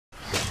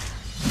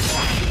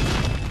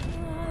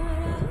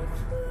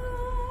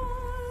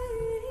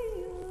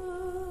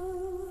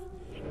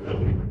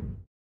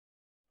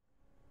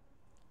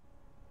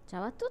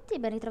Ciao a tutti e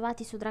ben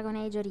ritrovati su Dragon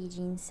Age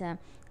Origins.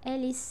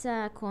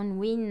 Alice con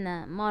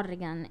Wynne,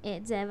 Morrigan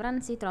e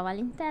Zevran si trova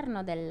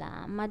all'interno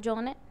della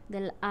magione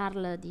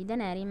dell'Arle di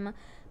Denerim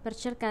per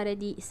cercare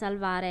di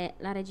salvare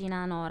la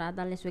regina Nora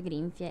dalle sue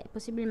grinfie e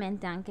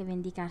possibilmente anche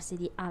vendicarsi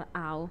di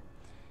Al-Au.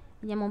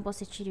 Vediamo un po'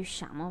 se ci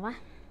riusciamo, va?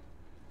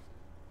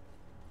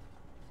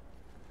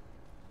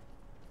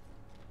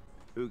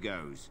 Who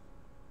goes?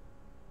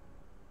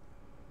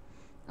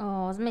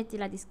 Oh,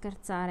 smettila di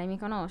scherzare, mi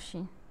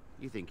conosci?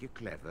 You think you're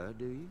clever,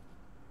 do you?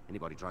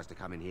 Anybody tries to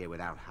come in here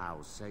without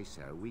Hal's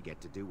say-so, we get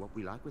to do what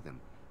we like with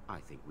them. I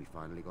think we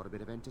finally got a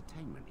bit of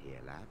entertainment here,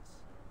 lads.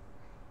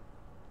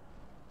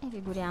 E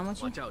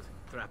figuriamoci. Watch out,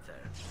 trap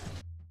there.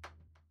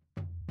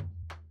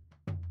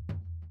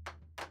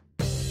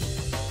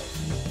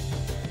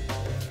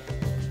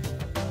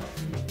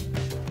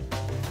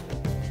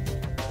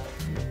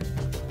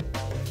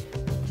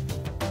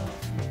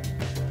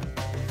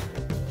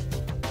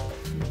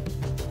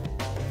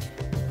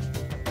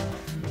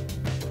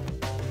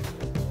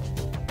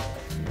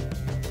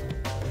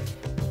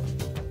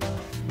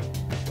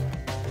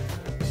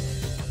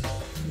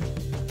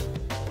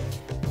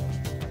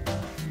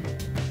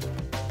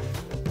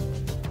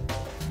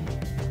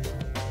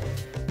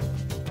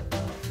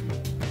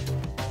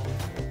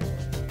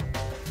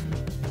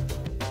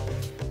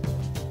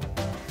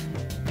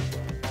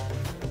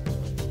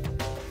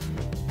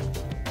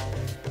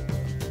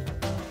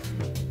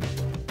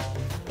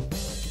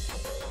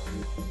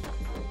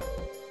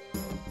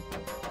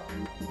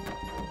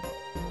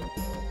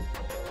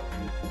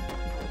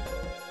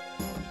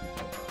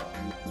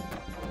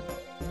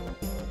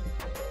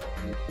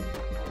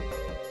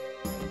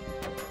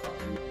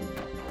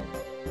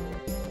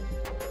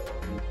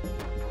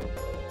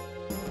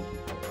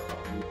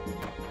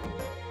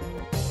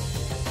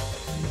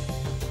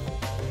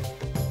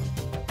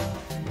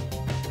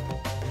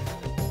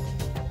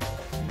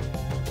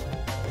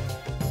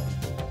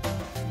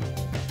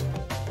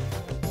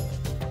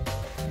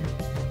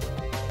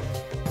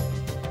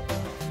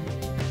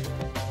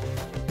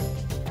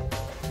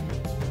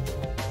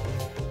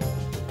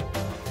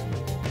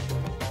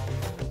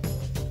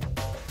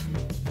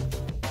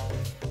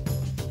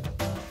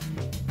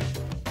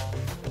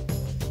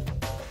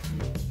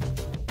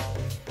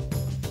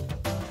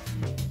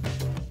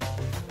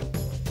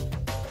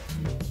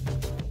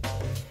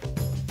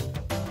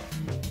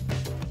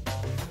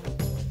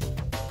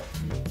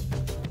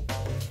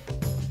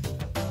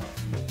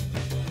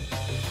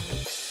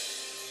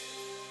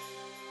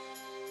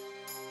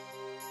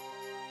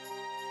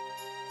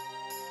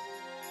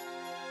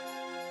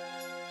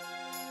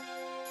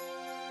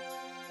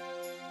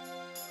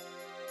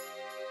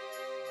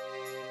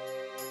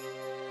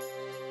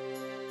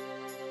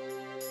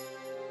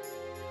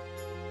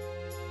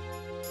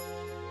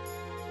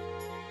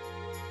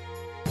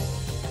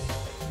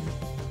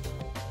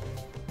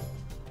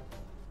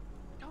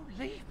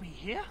 Leave me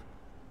here?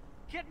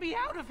 Get me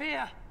out of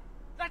here!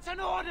 That's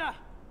an order!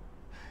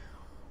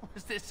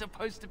 Was this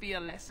supposed to be a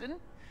lesson?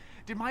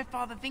 Did my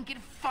father think it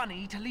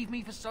funny to leave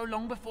me for so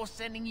long before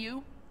sending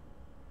you?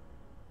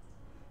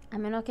 A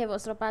meno che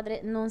vostro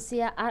padre non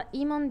sia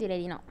Imon, direi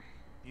di no.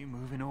 You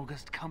move in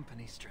august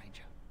company,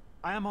 stranger.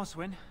 I am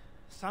Oswin,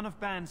 son of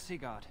Ban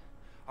Sigurd,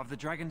 of the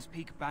Dragon's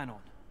Peak Banon.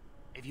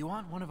 If you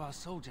aren't one of our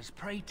soldiers,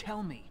 pray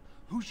tell me,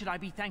 who should I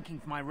be thanking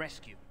for my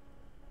rescue?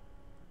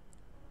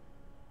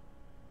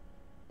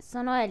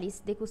 Sono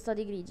Alice, dei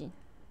Custodi Grigi.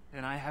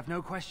 Then I have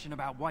no question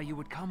about why you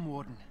would come,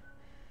 Warden.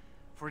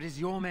 For it is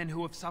your men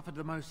who have suffered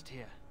the most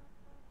here.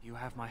 You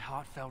have my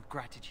heartfelt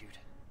gratitude.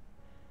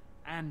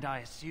 And I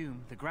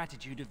assume the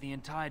gratitude of the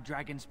entire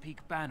Dragon's Peak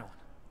Banon.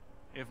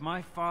 If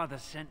my father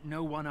sent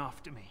no one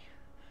after me,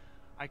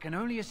 I can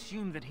only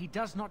assume that he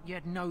does not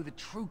yet know the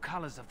true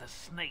colors of the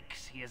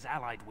snakes he is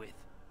allied with.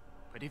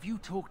 But if you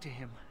talk to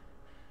him,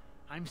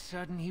 I'm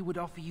certain he would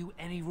offer you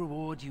any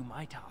reward you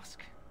might ask.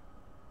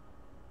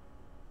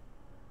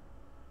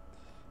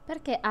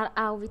 Perché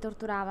Al-Au vi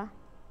torturava?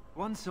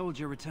 One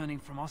soldier returning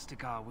from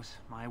Ostagar was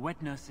my wet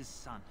nurse's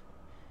son.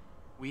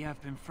 We have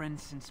been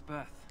friends since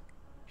birth.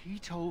 He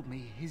told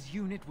me his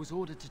unit was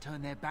ordered to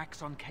turn their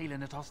backs on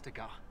Kalen at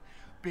Ostagar,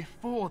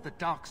 before the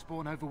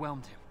Darkspawn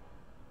overwhelmed him.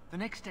 The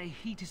next day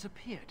he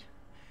disappeared.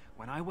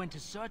 When I went to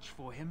search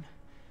for him,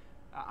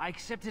 I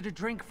accepted a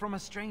drink from a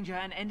stranger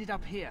and ended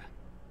up here.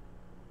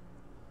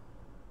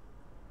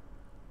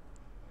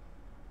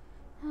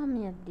 Oh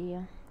mio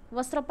Dio.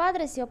 Vostro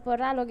padre si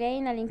opporrà a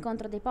Loghain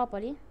all'incontro dei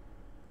popoli?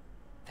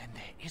 Then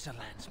there is a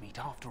Landsmeet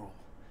after all.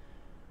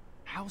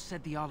 Hal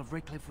said the Earl of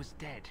Redcliffe was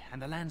dead and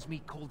the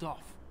Landsmeet called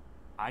off.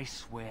 I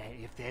swear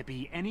if there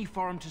be any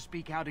forum to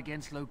speak out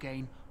against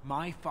Loghain,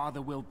 my father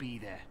will be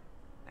there.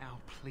 Now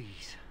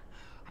please,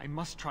 I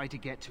must try to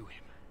get to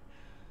him.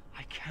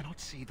 I cannot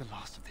see the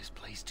last of this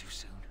place too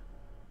soon.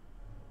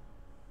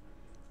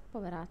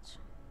 Poveraccio.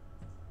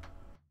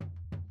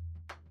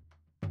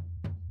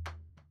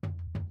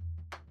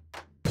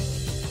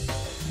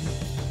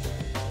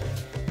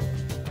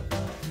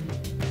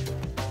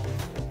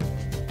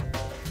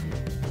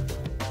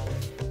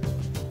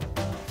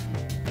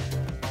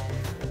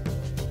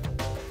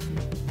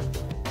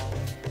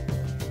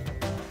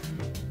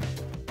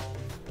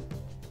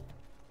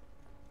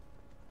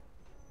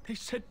 They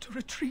said to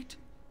retreat.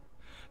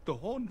 The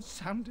horn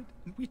sounded,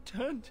 and we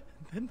turned,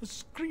 and then the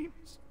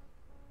screams.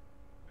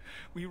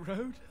 We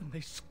rode, and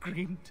they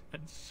screamed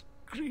and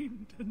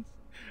screamed and...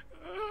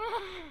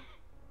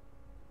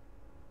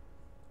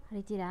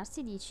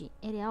 Ritirarsi, dici,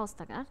 eri a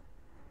Ostagar?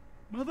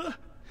 Mother,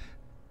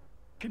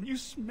 can you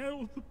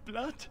smell the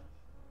blood?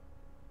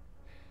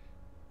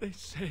 They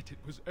said it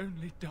was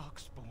only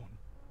Darkspawn.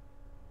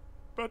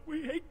 But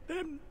we ate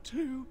them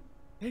too.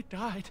 They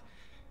died,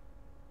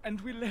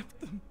 and we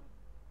left them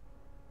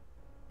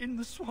in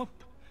the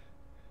swamp.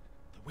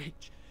 The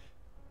witch.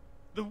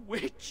 The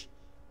witch!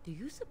 Do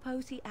you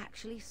suppose he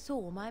actually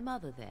saw my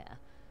mother there?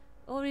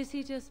 Or is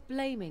he just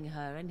blaming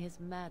her in his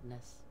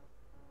madness?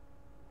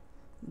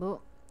 Boh,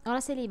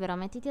 ora sei libero,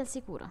 mettiti al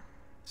sicuro.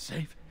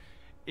 Safe?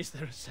 Is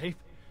there a safe?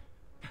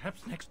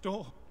 Perhaps next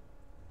door?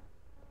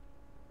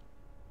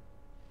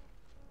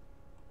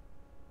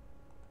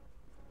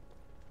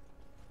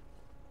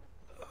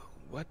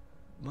 What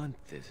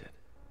month is it?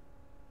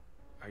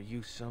 Are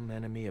you some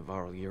enemy of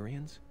our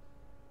Urians?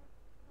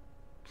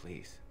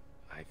 Please,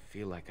 I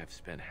feel like I've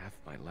spent half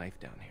my life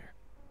down here.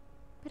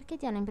 Perché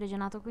ti hanno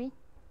imprigionato qui?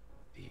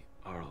 The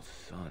Arle's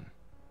son.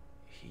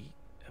 He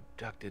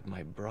abducted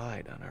my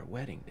bride on our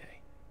wedding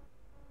day.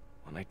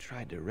 When I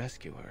tried to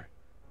rescue her,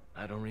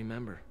 I don't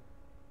remember.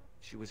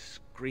 She was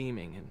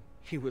screaming and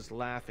he was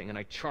laughing and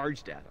I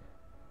charged at him.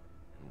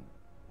 And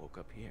woke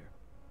up here.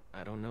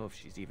 I don't know if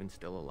she's even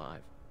still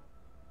alive.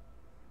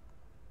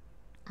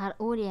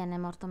 Urien è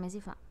morto mesi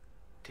fa.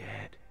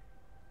 Dead.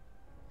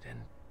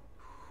 Then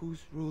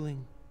who's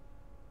ruling?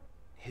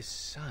 His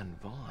son,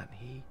 Vaughn.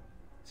 He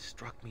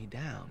struck me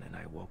down and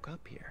I woke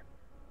up here.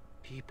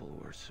 People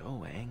were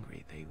so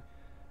angry, they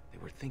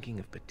were thinking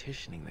of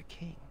petitioning the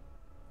king.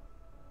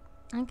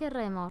 Anche il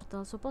re è morto,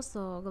 al suo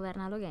posto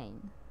governa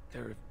Loghain.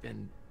 There have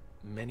been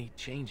many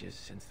changes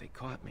since they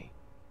caught me.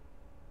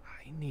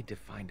 I need to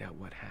find out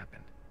what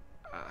happened.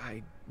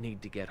 I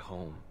need to get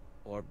home,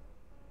 or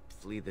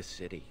flee the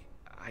city.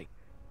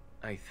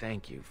 I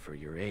thank you for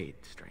your aid,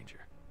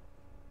 stranger.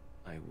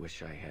 I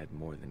wish I had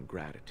more than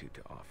gratitude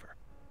to offer.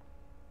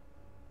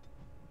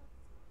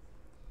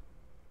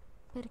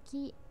 Per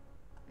chi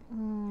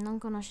non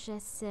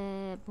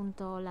conoscesse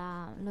appunto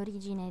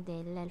l'origine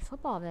dell'elfo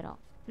povero,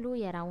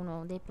 lui era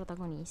uno dei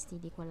protagonisti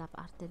di quella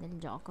parte del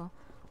gioco,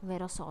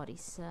 ovvero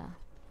Soris,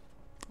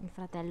 il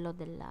fratello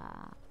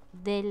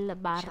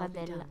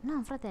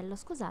no, fratello,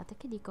 scusate,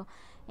 che dico?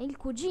 È il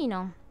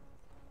cugino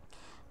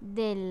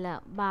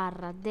della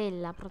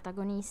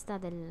protagonista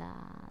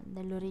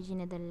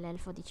dell'origine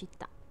dell'elfo di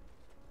città.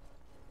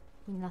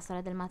 Quindi la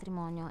storia del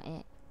matrimonio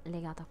è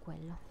legata a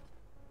quello.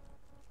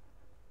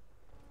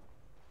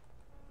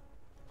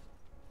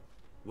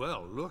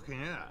 Well, look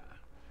here.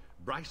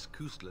 Bryce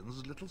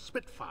Coustland's little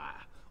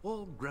Spitfire,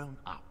 all grown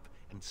up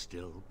and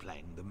still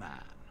playing the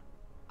man.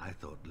 I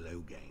thought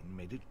Loghain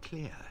made it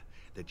clear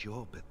that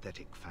your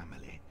pathetic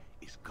family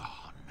is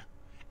gone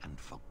and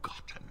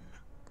forgotten.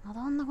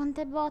 Madonna,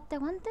 quante botte,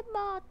 quante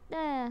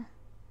botte!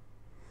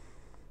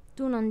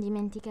 Tu non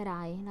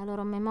dimenticherai, la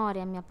loro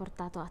memoria mi ha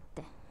portato a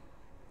te.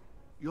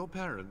 Your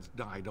parents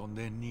died on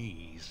their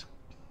knees.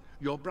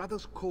 Your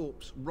brother's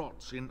corpse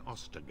rots in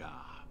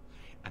Ostagar,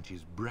 and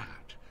his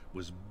brat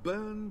was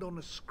burned on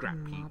a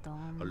scrap heap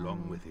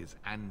along with his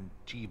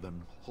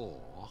Antivan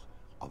whore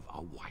of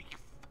a wife.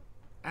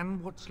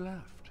 And what's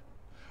left?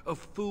 A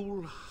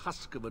fool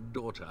husk of a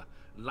daughter,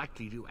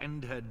 likely to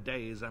end her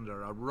days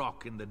under a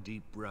rock in the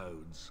deep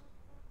roads.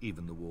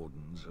 Even the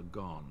wardens are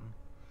gone.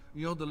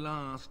 You're the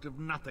last of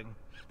nothing.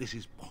 This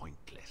is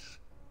pointless.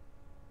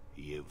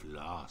 You've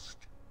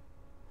lost.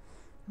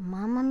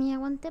 Mamma mia,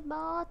 quante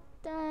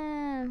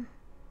botte!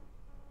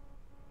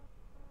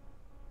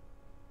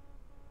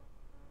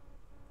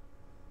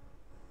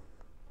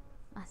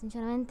 Ma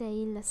sinceramente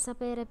il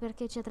sapere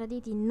perché ci ha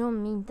traditi non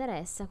mi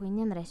interessa,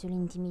 quindi andrei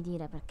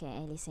sull'intimidire perché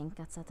Alice è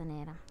incazzata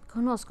nera.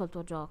 Conosco il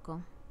tuo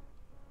gioco.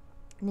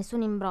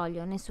 Nessun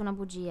imbroglio, nessuna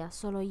bugia,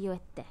 solo io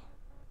e te.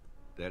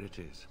 There it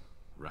is,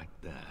 right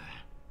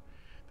there.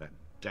 That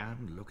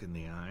damned look in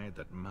the eye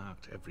that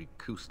marked every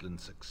Coustland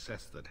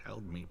success that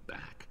held me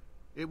back.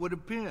 It would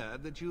appear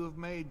that you have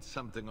made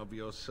something of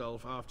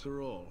yourself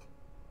after all.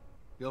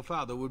 Your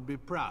father would be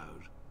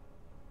proud.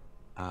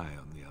 I,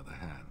 on the other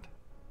hand,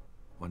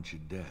 want you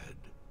dead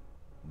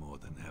more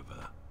than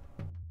ever.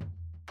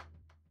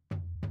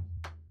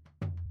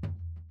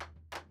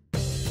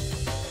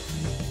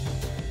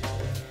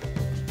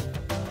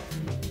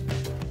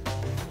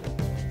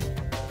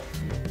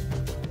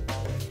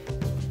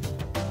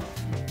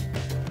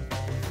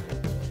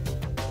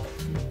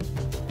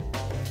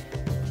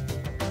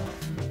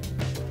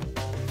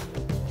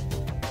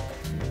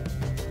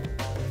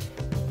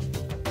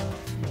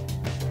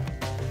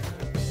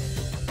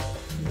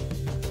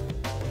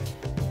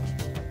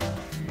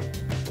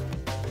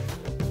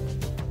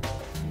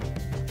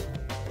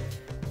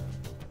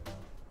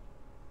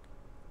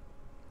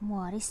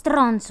 Muori,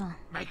 stronzo!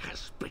 Make her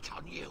spit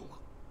on you.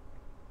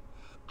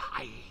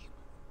 I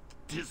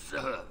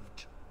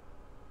deserved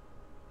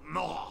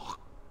more.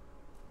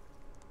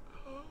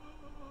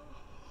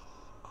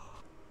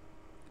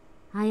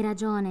 Hai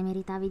ragione,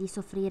 meritavi di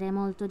soffrire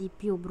molto di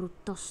più,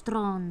 brutto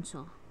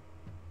stronzo.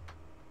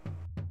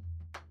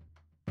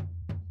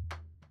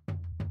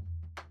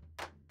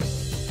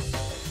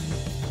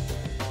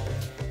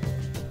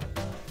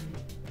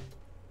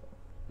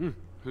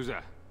 Who's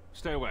there?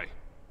 Stay away.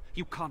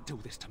 You can't do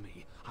this to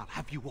me. I'll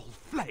have you all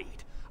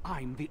flayed.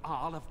 I'm the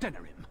Earl of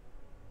Denerim.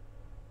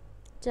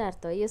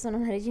 Certo, io sono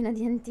una regina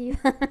di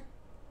Antiva.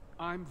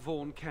 I'm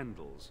Vaughan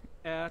Kendalls,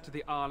 heir to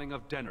the Earling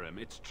of Denerim.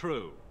 It's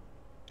true.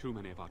 Too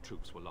many of our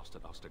troops were lost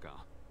at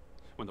Ostagar.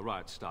 When the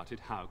riots started,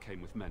 Howe came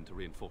with men to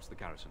reinforce the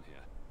garrison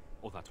here.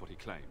 Or that's what he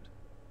claimed.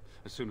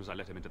 As soon as I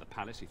let him into the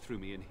palace, he threw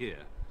me in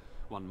here.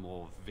 One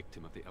more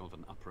victim of the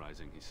Elven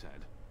uprising, he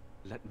said.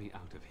 Let me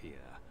out of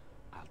here.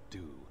 I'll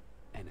do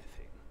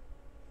anything.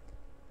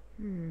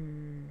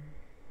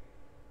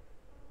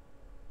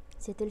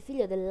 Siete il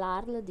figlio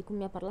dell'Arle di cui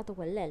mi ha parlato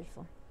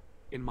quell'elfo.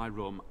 In my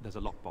room, there's a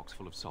lockbox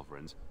full of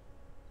sovereigns.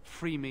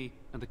 Free me,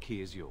 and the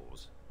key is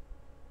yours.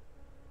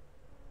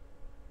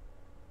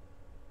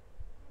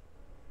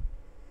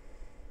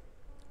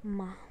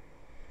 Ma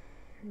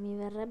mi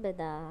verrebbe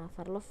da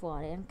farlo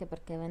fuori, anche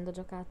perché avendo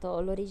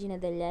giocato l'origine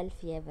degli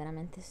elfi è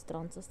veramente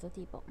stronzo sto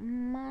tipo.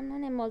 Ma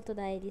non è molto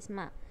da Edis,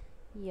 ma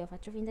io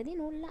faccio finta di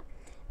nulla.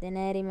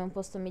 Denerim è un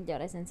posto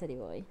migliore senza di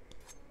voi.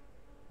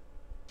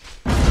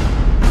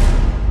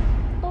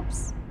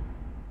 Ops.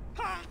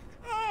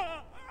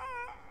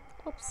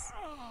 Ops.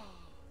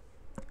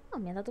 Oh,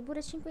 mi ha dato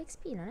pure 5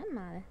 XP, non è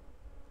male.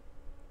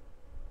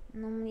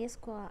 Non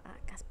riesco a... Ah,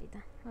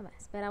 caspita. Vabbè,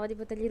 speravo di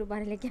potergli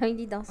rubare le chiavi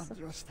di dosso.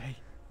 Andraste,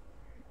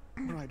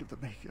 Bride of the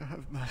Maker,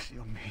 have mercy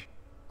on me.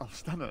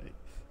 Alstana,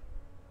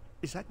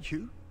 is that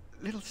you,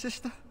 little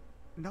sister?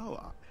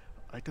 No,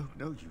 I don't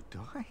know you,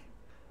 do I?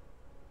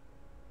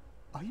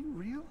 Are you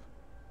real?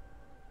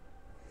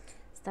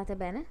 State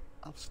bene?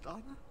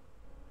 Alstana?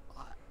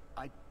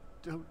 I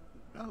don't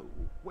know.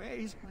 Where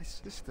is my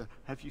sister?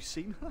 Have you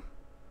seen her?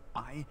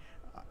 I'm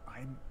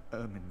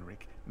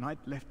Erminric, Knight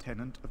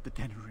Lieutenant of the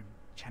Denerim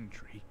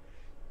Chantry.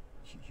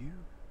 You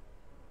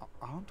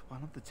aren't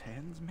one of the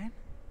Tairn's men?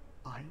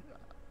 I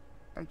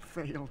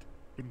failed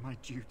in my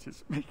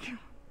duties, Maker.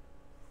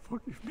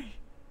 Forgive me.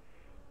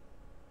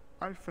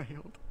 I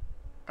failed,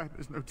 and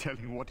there's no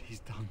telling what he's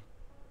done.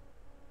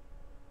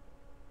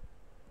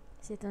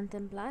 Siete un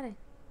templare?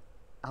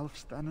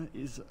 Alfstana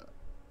is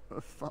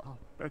a far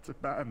better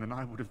man than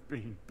I would have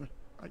been, but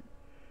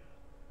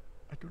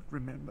I don't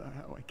remember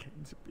how I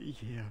came to be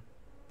here.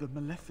 The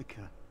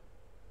Malefica.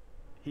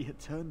 He had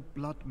turned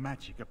blood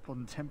magic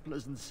upon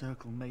Templars and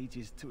Circle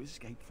Mages to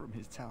escape from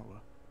his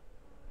tower.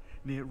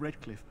 Near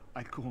Redcliffe,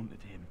 I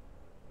cornered him,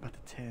 but the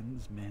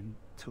Tairn's men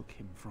took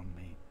him from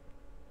me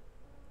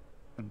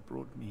and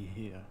brought me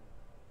here.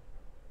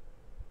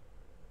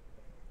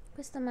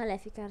 Questo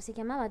Maleficar si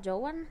chiamava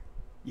Joan?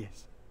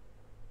 Yes.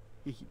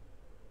 He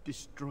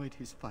destroyed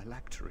his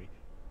phylactery.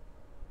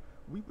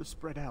 We were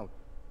spread out,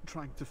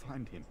 trying to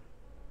find him.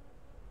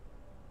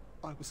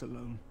 I was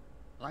alone.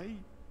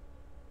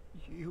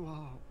 You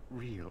are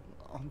real,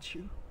 aren't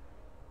you?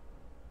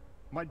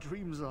 My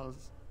dreams are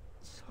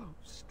so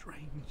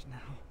strange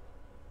now.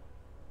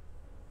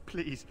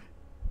 Please,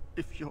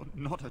 if you're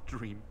not a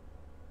dream,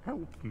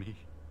 help me.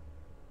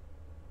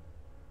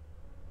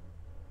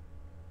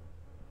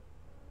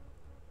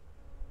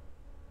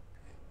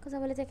 Cosa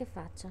volete che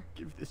faccia?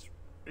 Give this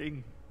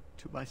ring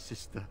to my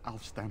sister,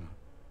 Alfstana.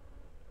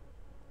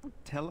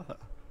 Tell her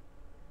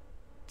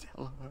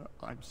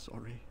I'm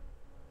sorry.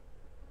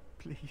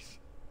 Please,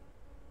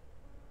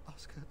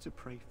 ask her to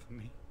pray for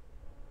me.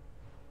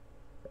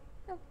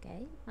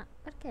 Ok, ma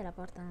perché la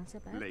porta non si è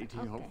aperta? Lady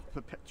of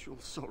Perpetual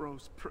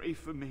Sorrows, pray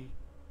for me.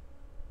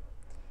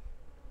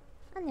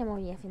 Andiamo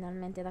via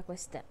finalmente da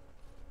queste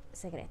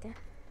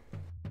segrete.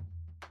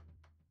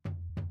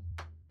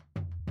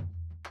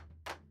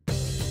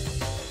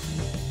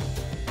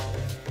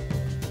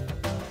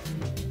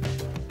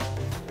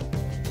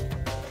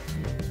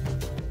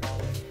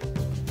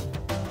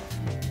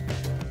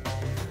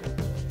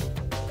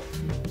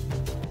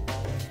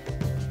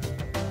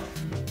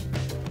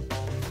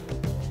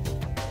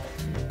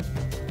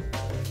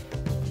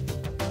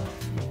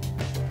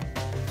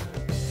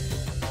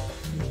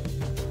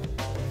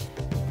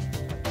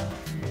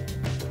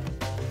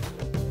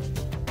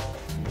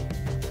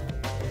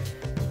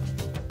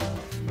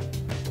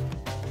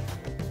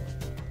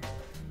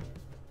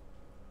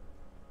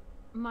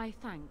 My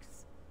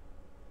thanks.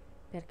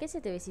 Perché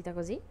siete vestita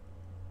così?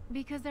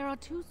 Because there are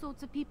two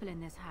sorts of people in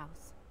this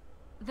house.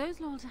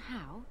 Those loyal to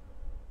Howe,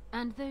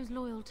 and those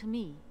loyal to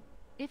me.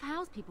 If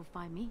Howe's people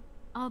find me,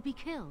 I'll be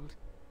killed.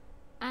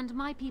 And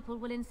my people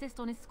will insist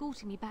on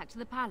escorting me back to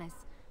the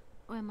palace,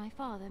 where my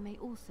father may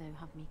also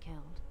have me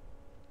killed.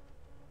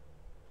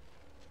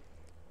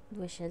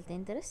 Due scelte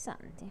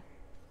interessanti.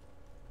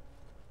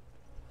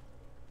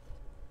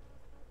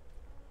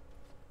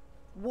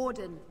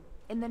 Warden,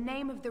 in the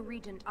name of the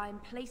Regent, I am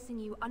placing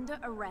you under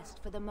arrest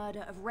for the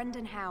murder of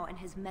Rendon Howe and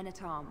his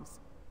men-at-arms.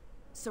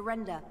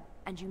 Surrender,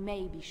 and you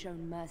may be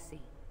shown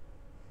mercy.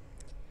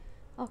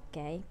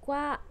 Ok,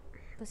 qua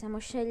possiamo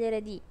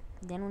scegliere di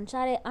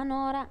denunciare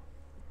Anora,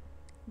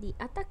 di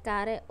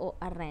attaccare o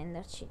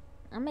arrenderci.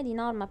 A me di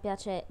norma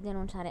piace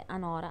denunciare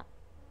Anora,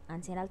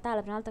 anzi in realtà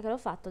la prima volta che l'ho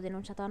fatto ho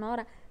denunciato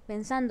Anora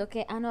pensando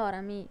che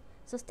Anora mi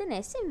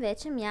sostenesse,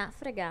 invece mi ha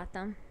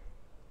fregata.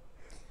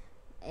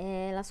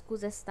 E la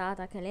scusa è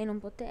stata che lei non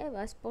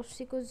poteva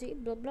esporsi così,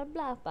 bla bla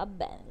bla, va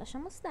bene,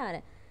 lasciamo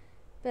stare.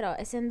 Però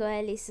essendo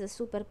Alice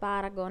super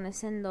paragon,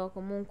 essendo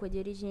comunque di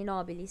origini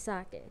nobili,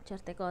 sa che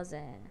certe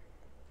cose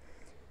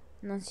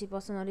non si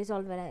possono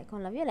risolvere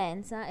con la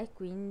violenza e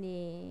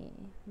quindi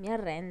mi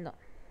arrendo.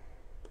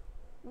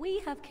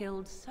 We have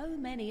killed so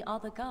many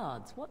other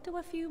guards. What do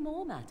a few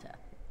more matter?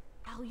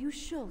 Are you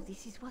sure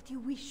this is what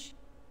you wish?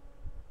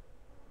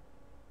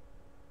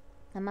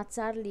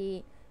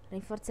 Ammazzarli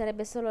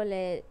rinforzerebbe solo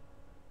le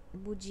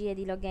bugie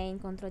di Loghain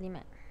contro di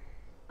me.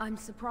 I'm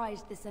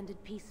surprised this ended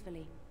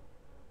peacefully.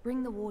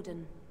 Bring the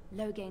warden.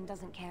 Loghain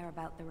doesn't care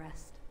about the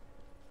rest.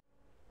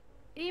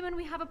 Eamon,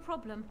 we have a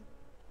problem.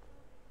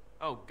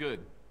 Oh, good.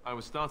 I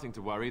was starting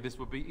to worry this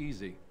would be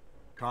easy.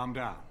 Calm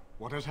down.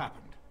 What has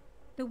happened?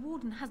 The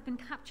warden has been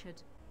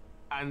captured.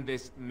 And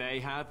this may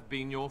have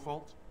been your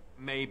fault?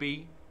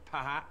 Maybe?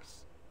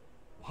 Perhaps?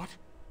 What?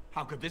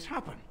 How could this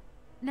happen?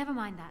 Never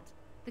mind that.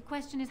 The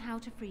question is how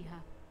to free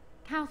her.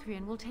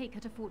 Calthrian will take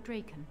her to Fort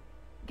Draken.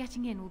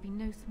 Getting in will be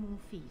no small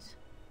feat.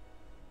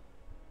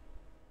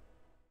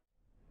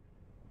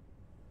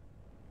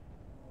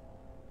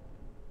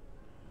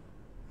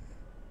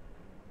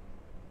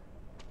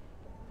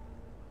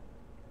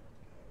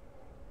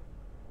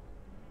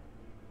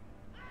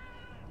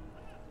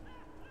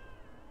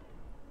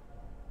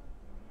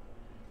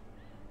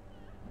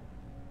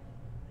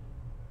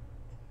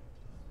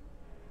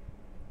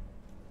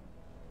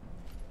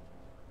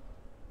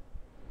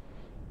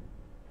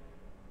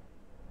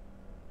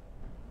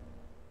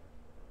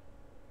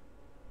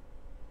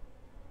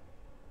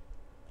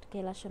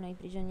 Che lasciano i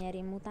prigionieri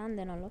in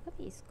mutande non lo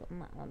capisco,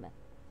 ma vabbè.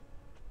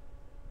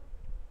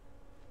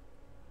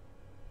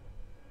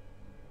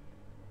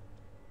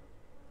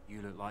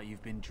 You look like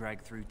you've been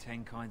dragged through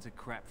 10 kinds of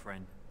crap,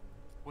 friend.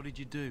 What did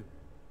you do?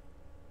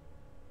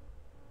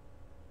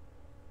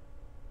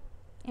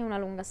 È una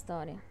lunga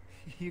storia.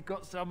 You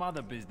got some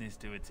other business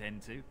to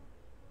attend to.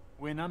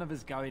 We're none of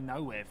us going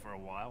nowhere for a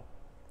while.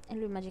 E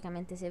lui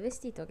magicamente si è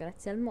vestito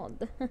grazie al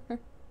mod.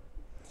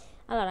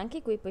 Allora,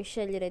 anche qui puoi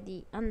scegliere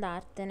di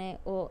andartene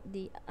o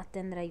di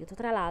attendere aiuto.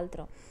 Tra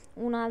l'altro,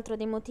 un altro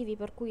dei motivi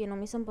per cui io non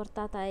mi sono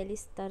portata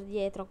Alistair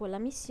dietro a quella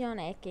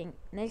missione è che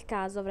nel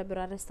caso avrebbero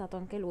arrestato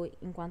anche lui,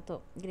 in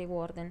quanto Grey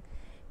Warden.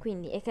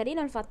 Quindi è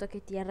carino il fatto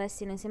che ti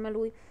arrestino insieme a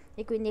lui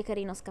e quindi è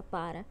carino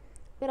scappare.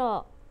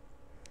 Però,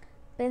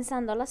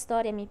 pensando alla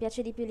storia, mi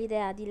piace di più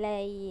l'idea di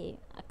lei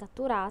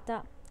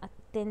catturata,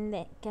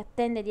 che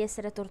attende di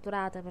essere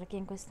torturata, perché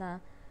in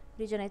questa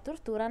prigione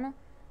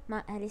torturano,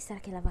 ma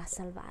Alistair che la va a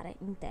salvare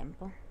in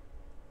tempo.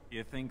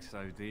 You think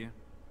so, do you?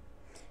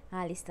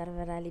 Alistair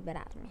verrà a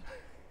liberarmi.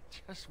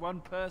 Just one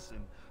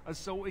person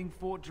assaulting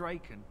Fort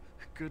Draken.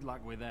 Good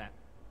luck with that.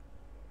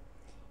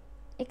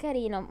 È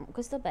carino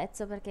questo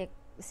pezzo perché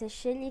se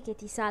scegli che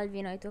ti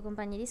salvino i tuoi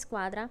compagni di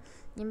squadra,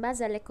 in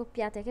base alle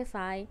coppiate che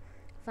fai,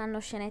 fanno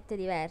scenette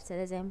diverse. Ad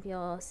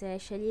esempio, se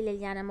scegli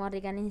Leliana e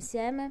Morrigan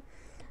insieme,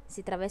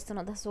 si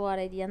travestono da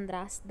suore di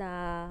Andraste,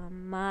 da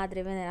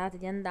madre venerate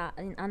di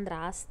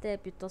Andraste,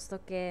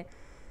 piuttosto che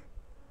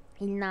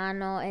il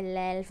nano e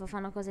l'elfo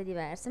fanno cose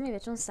diverse. Mi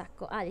piace un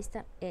sacco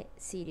Alistair e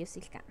Sirius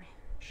il cane.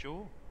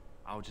 Sure.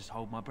 I'll just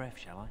hold my breath,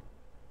 shall I?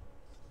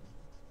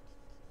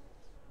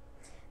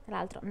 Tra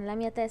l'altro, nella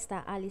mia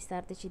testa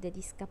Alistair decide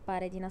di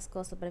scappare di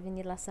nascosto per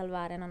venirla a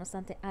salvare,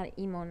 nonostante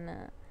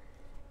Imon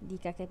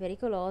dica che è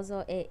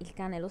pericoloso, e il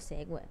cane lo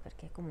segue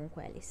perché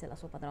comunque Alice è la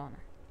sua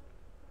padrona.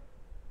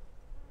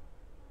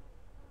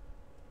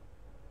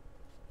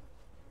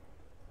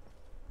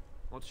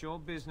 What's your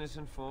business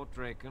in Fort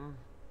Draken?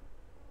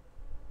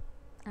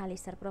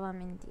 Alistair prova a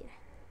mentire.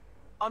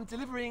 I'm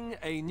delivering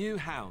a new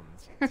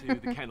hound to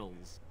the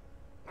kennels.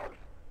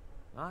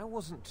 I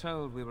wasn't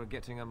told we were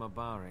getting a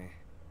mabari.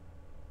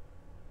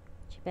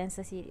 Ci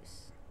pensa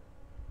Sirius.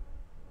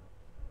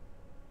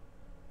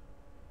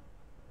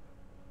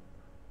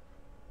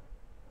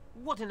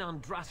 What in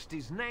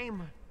Andraste's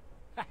name?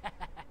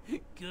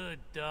 Good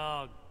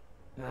dog.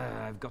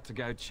 I've got to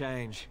go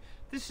change.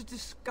 This is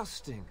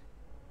disgusting.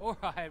 All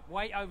right,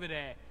 wait over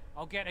there.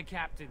 I'll get a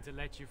captain to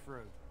let you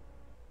through.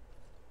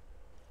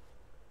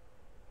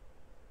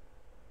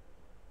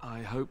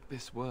 I hope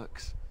this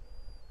works.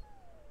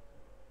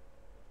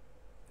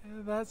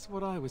 That's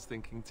what I was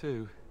thinking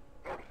too.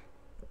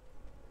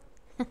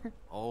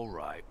 All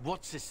right,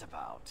 what's this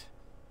about?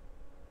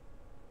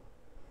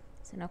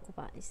 Se ne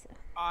occupa Alistair.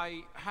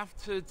 I have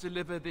to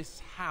deliver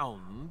this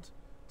hound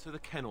to the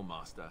kennel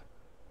master.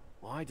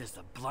 Why does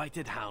the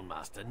blighted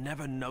houndmaster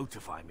never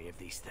notify me of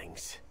these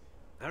things?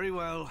 Very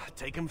well,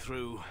 take him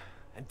through.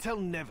 And tell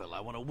Neville I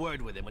want a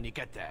word with him when you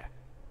get there.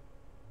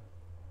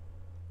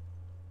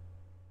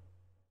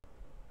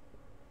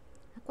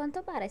 A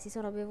quanto pare si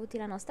sono bevuti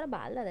la nostra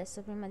balla.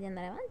 Adesso prima di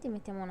andare avanti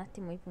mettiamo un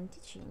attimo i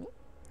punticini.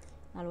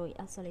 Ma lui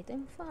al solito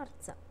in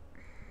forza.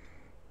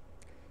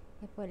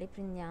 e poi li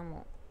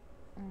prendiamo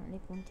i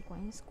punti qua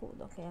in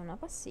scudo, che è una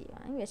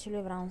passiva. Invece lui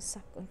avrà un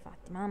sacco,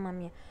 infatti, mamma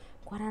mia,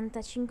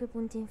 45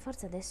 punti in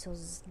forza, adesso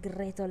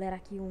sgretolerà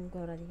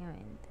chiunque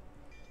praticamente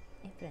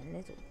e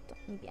prende tutto.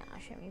 Mi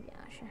piace, mi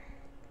piace.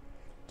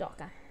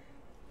 Gioca.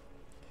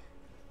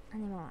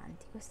 Andiamo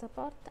avanti, questa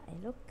porta è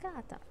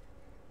bloccata.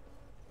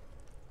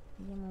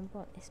 Andiamo un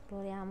po',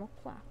 esploriamo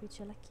qua, qui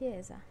c'è la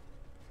chiesa.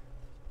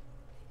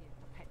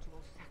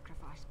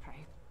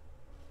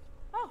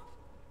 Oh,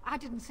 I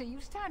didn't see you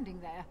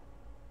standing there.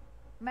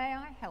 May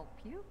I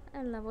help you?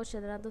 È la voce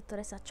della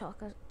dottoressa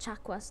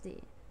Chakwas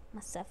di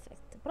Mass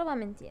Effect. Prova a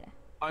mentire.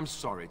 I'm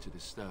sorry to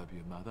disturb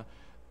you, Mother.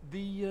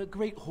 The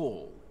Great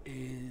Hall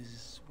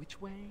is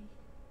which way?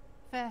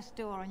 First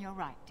door on your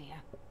right,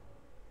 dear.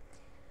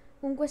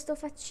 Con questo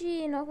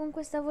faccino, con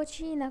questa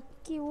vocina,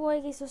 chi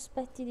vuoi che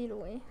sospetti di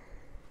lui?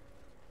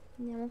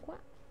 Andiamo qua.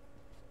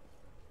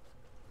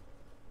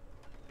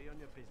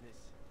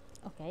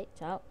 Ok,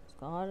 ciao,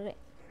 scorri.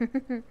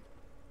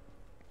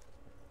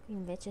 Qui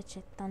invece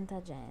c'è tanta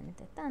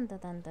gente, tanta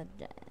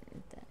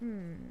gente.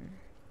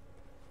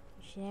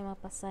 Riusciremo a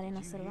passare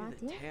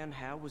inosservati? Town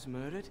How was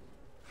murdered?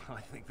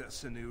 I think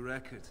that's a new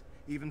record,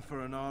 even for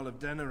an Earl of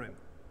Denerim.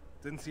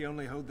 Didn't he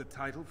only hold the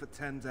title for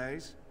 10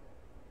 days?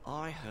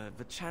 I heard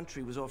the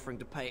Chantry was offering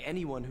to pay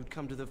anyone who'd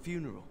come to the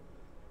funeral.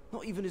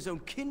 Not even his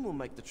own kin will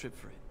make the trip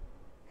for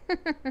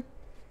it.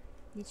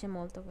 Dice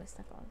molto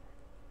questa cosa.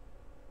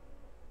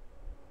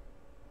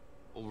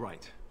 All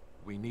right,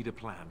 we need a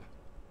plan.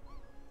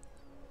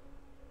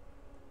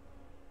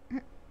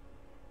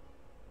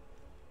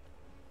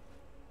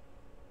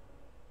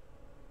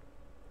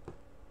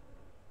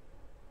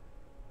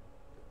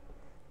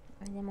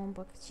 Vediamo un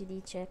po' che ci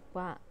dice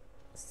qua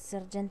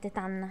Sergente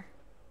Tanna.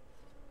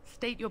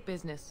 State your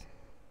business.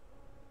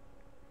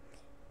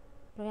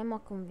 Proviamo a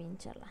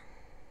convincerla.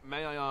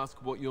 May I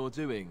ask what you're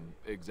doing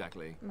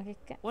exactly? Ma che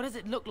What does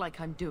it look like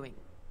I'm doing,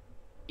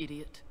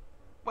 idiot?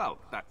 Well,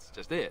 that's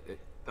just it. It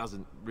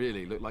doesn't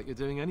really look like you're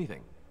doing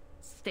anything.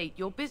 State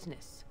your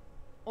business,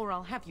 or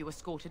I'll have you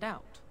escorted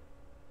out.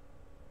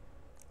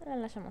 Allora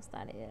lasciamo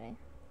stare, direi.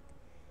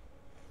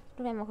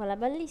 Proviamo con la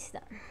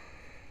ballista.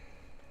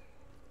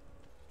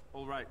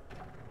 All right.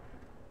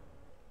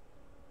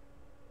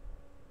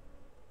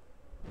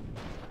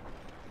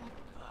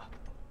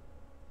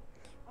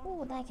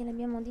 Dai che li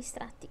abbiamo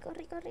distratti.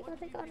 Corri, corri,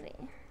 corri, corri.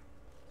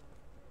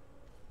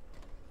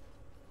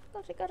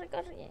 Corri, corri,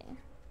 corri.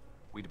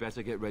 We'd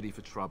better get ready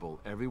for trouble.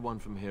 Everyone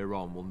from here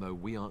on will know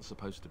we aren't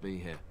supposed to be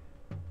here.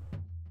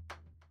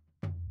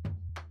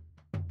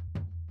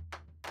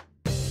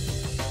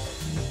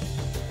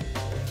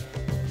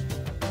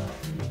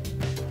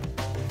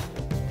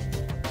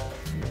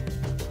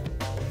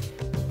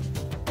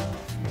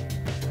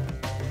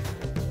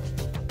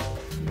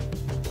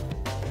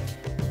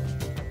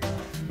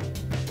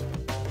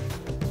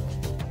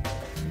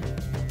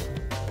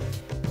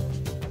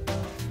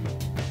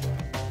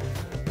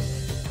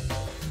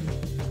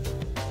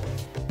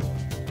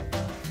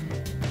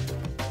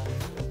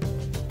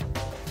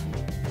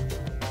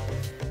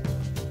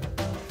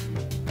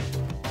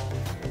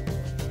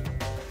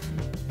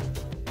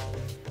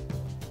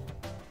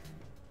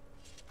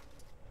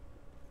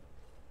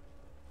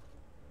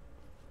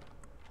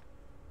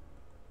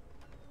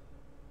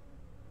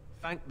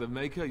 Thank the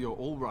Maker, you're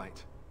all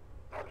right.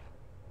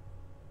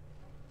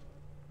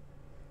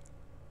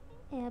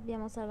 E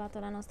abbiamo salvato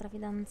la nostra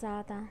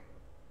fidanzata.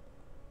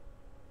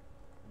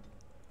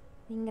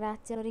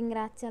 Ringrazialo,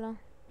 ringrazialo.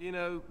 You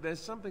know, there's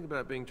something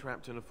about being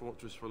trapped in a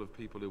fortress full of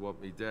people who want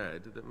me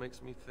dead that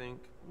makes me think,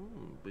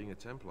 being a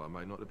Templar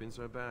might not have been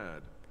so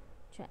bad.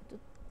 Cioè,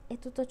 è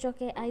tutto ciò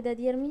che hai da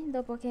dirmi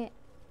dopo che...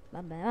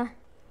 Vabbè, va.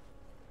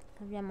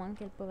 Abbiamo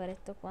anche il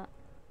poveretto qua.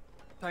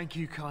 Thank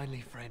you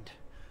kindly, friend.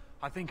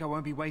 I think I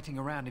won't be waiting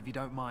around if you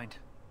don't mind.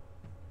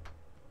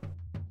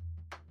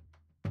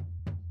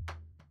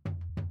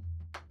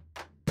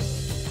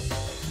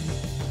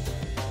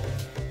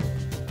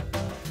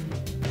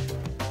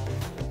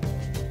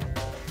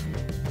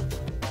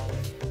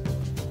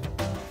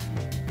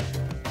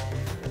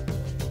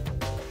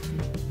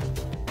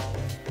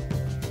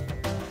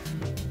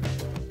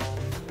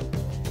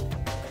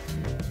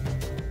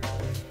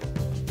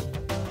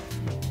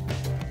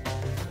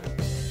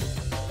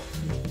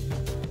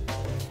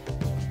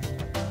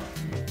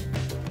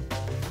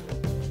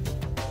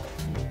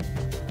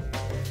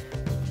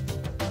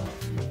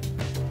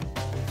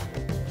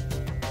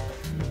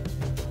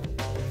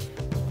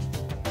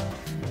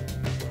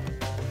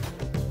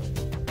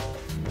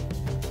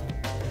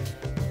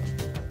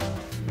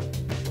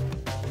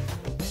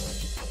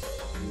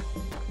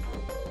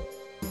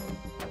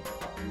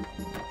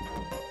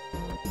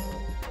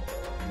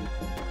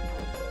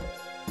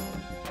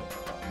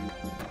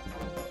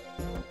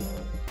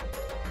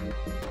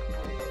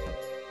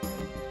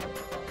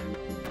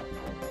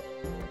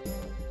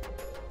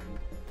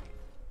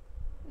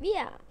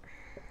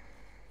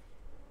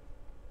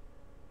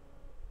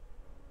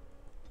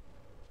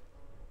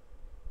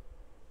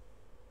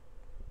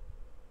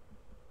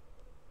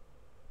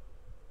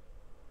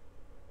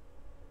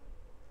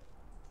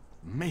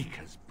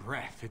 Maker's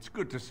breath. It's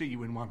good to see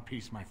you in one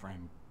piece, my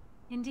friend.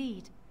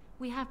 Indeed.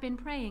 We have been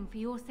praying for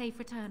your safe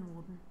return,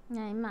 Warden.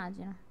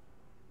 Immagino.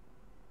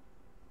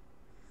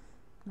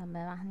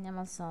 Vabbè, va, andiamo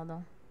al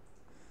sodo.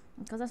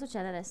 Cosa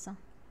succede adesso?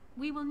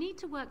 We will need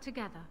to work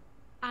together,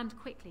 and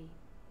quickly.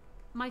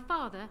 My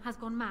father has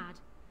gone mad.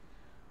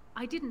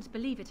 I didn't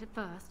believe it at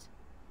first,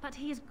 but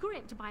he is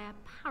gripped by a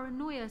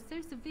paranoia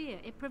so severe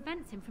it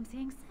prevents him from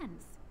seeing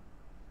sense.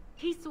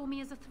 He saw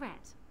me as a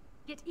threat,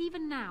 yet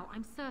even now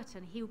I'm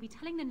certain he will be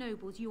telling the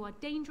nobles you are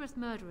dangerous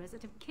murderers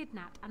that have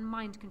kidnapped and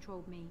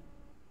mind-controlled me.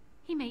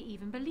 He may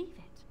even believe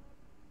it.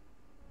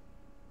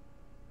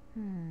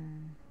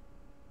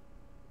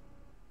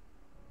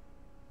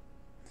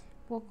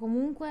 Può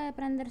comunque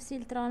prendersi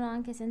il trono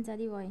anche senza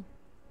di voi.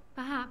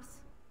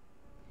 Perhaps.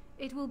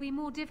 It will be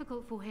more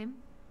difficult for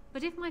him,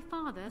 but if my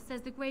father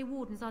says the Grey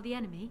Wardens are the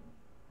enemy,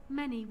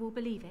 many will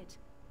believe it.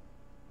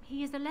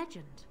 He is a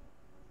legend.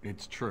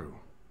 It's true.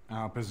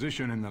 Our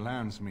position in the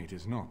Landsmeet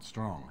is not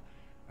strong,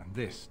 and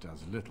this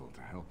does little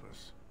to help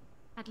us.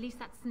 At least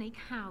that snake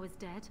How is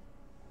dead.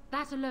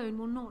 That alone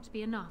will not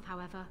be enough,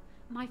 however.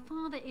 My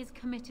father is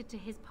committed to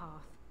his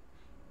path.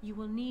 You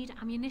will need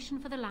ammunition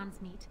for the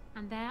Landsmeet,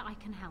 and there I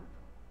can help.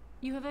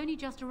 You have only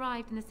just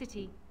arrived in the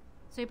city,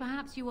 so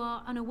perhaps you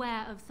are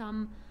unaware of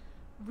some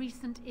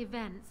recent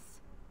events.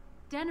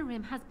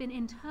 Denerim has been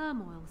in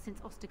turmoil since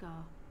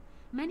Ostagar.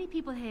 Many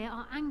people here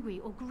are angry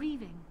or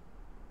grieving.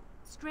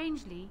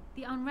 Strangely,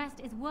 the unrest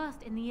is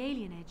worst in the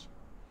alienage.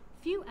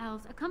 Few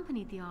elves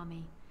accompanied the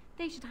army.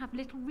 They should have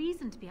little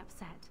reason to be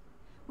upset,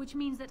 which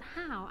means that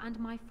How and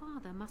my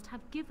father must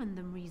have given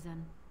them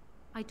reason.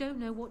 I don't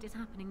know what is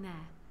happening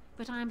there,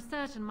 but I am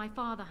certain my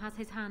father has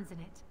his hands in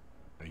it.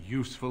 A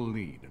useful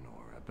lead,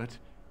 Honora, but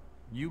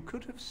you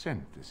could have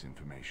sent this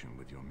information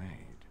with your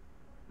maid.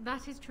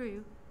 That is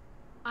true.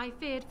 I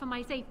feared for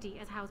my safety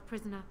as How's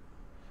prisoner.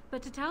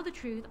 But to tell the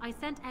truth, I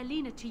sent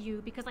Elena to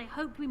you because I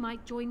hoped we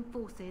might join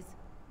forces.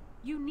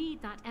 You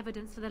need that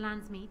evidence for the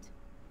Landsmeet,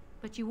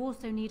 but you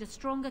also need a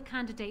stronger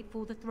candidate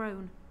for the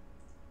throne.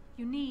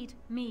 You need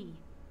me.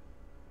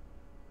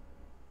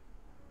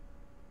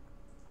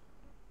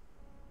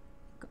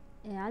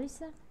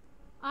 Alistair?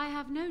 I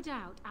have no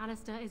doubt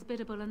Alistair is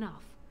biddable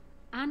enough,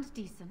 and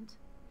decent,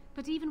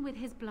 but even with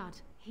his blood,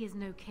 he is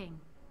no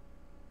king.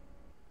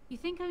 You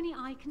think only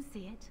I can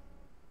see it?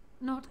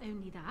 Not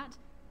only that,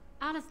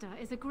 Alistair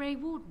is a Grey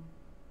Warden.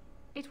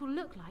 It will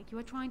look like you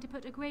are trying to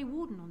put a Grey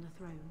Warden on the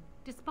throne,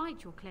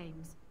 despite your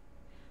claims.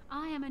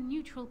 I am a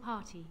neutral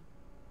party,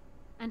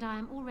 and I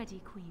am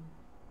already queen.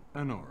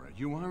 Honora,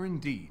 you are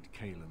indeed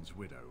Kaelin's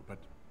widow, but...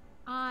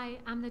 I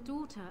am the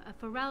daughter of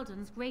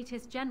Ferelden's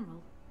greatest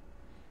general.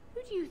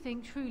 Who do you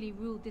think truly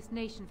ruled this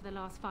nation for the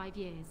last 5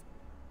 years?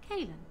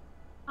 Kaelin.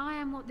 I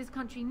am what this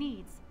country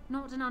needs,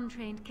 not an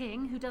untrained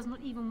king who does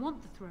not even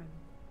want the throne.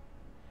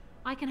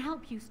 I can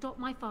help you stop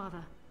my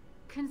father.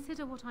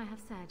 Consider what I have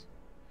said.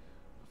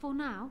 For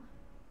now,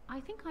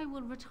 I think I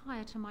will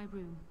retire to my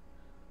room.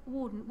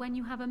 Warden, when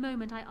you have a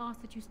moment, I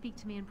ask that you speak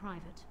to me in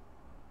private.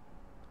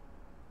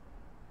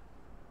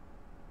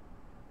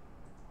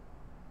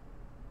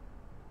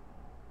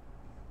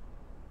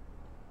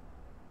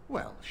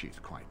 Well, she's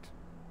quite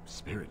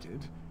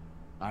spirited.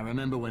 I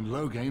remember when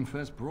Loghain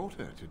first brought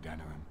her to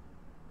Denerim.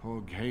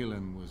 Poor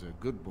Kaelin was a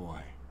good boy,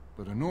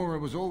 but Honora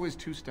was always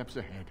 2 steps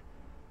ahead.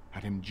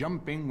 Had him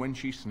jumping when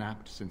she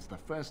snapped since the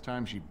first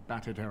time she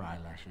batted her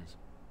eyelashes.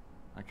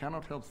 I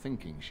cannot help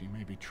thinking she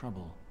may be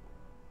trouble,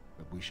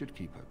 but we should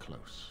keep her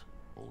close,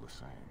 all the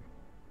same.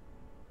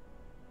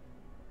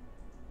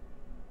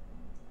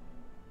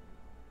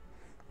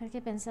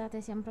 Perché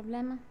pensate sia un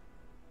problema?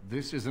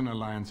 This is an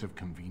alliance of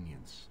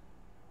convenience.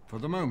 For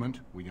the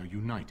moment, we are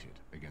united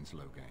against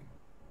Loghain.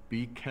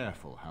 Be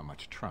careful how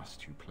much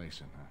trust you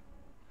place in her.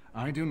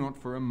 I do not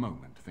for a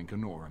moment think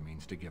Honora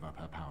means to give up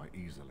her power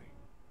easily.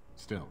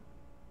 Still,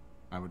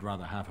 I would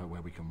rather have her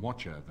where we can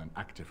watch her than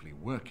actively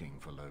working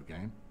for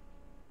Loghain.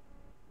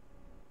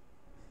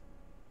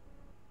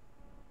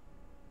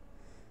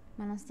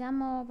 Ma non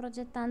stiamo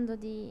progettando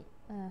di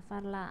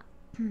farla...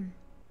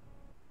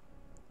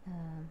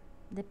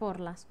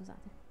 deporla,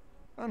 scusate.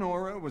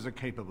 Honora was a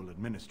capable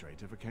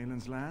administrator for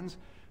Kaelin's lands,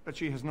 but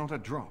she has not a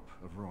drop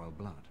of royal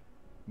blood.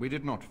 We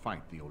did not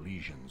fight the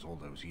Orlesians all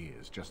those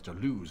years just to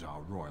lose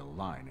our royal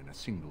line in a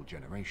single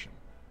generation.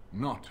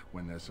 Not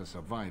when there's a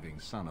surviving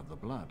son of the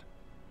blood.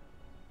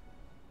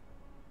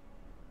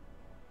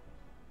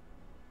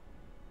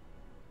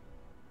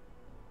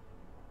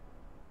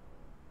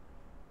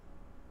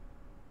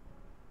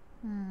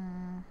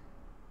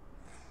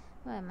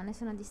 Vabbè, ma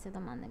nessuna di queste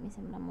domande mi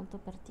sembra molto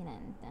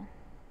pertinente.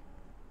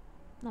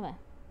 Vabbè,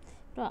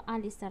 però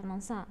Alistair non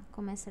sa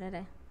come essere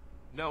re.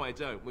 No, I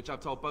don't, which I've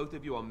told both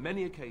of you on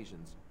many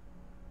occasions.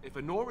 If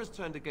Honora's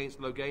turned against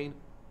Loghain,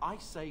 I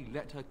say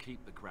let her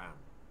keep the crown.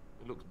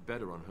 It looks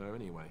better on her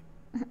anyway.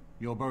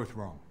 You're both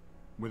wrong.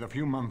 With a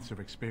few months of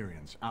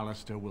experience,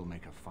 Alistair will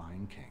make a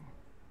fine king.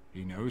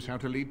 He knows how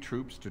to lead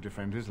troops to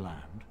defend his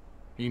land.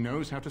 He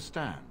knows how to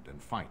stand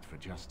and fight for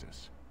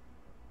justice.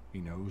 He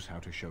knows how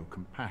to show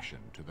compassion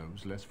to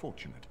those less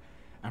fortunate.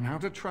 and how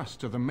to trust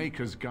to the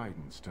Maker's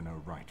guidance to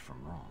know right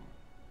from wrong.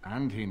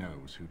 And he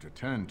knows who to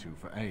turn to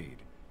for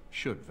aid,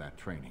 should that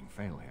training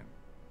fail him.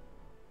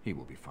 He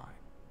will be fine.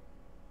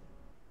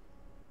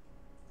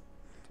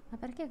 Ma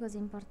perché è così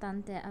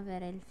importante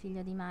avere il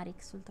figlio di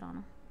Maric sul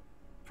trono?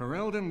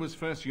 Ferelden was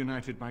first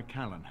united by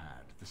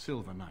Calenhad, the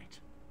Silver Knight.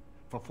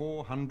 For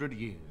 400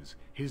 years,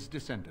 his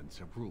descendants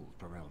have ruled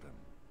Ferelden.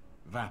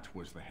 That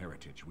was the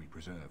heritage we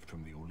preserved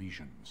from the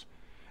Orlesians.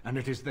 And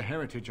it is the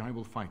heritage I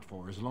will fight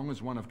for as long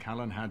as one of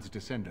Calenhad's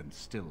descendants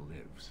still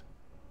lives.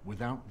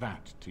 Without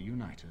that to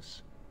unite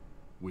us,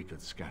 we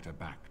could scatter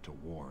back to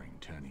warring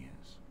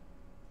Turniers.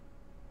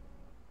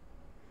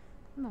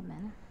 Va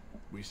bene.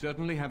 We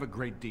certainly have a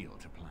great deal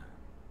to plan.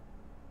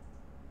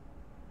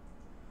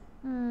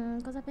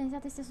 Cosa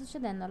pensate stia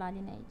succedendo alla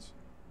Lineage?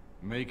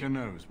 Maker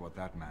knows what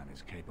that man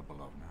is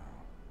capable of now.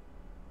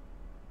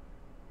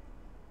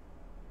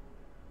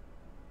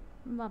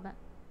 Vabbè,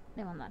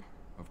 devo andare.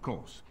 Of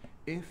course,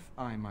 if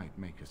I might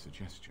make a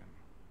suggestion,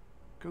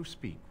 go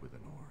speak with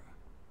Honora.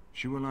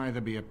 She will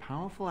either be a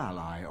powerful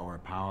ally or a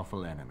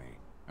powerful enemy,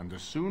 and the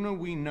sooner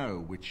we know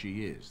which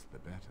she is, the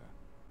better.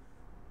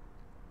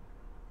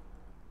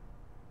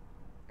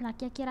 La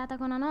chiacchierata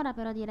con Honora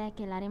però direi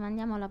che la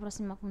rimandiamo alla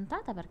prossima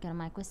puntata, perché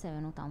ormai questa è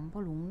venuta un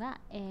po' lunga,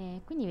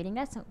 e quindi vi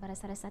ringrazio per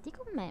essere stati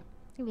con me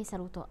e vi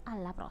saluto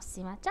alla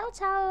prossima. Ciao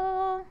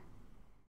ciao!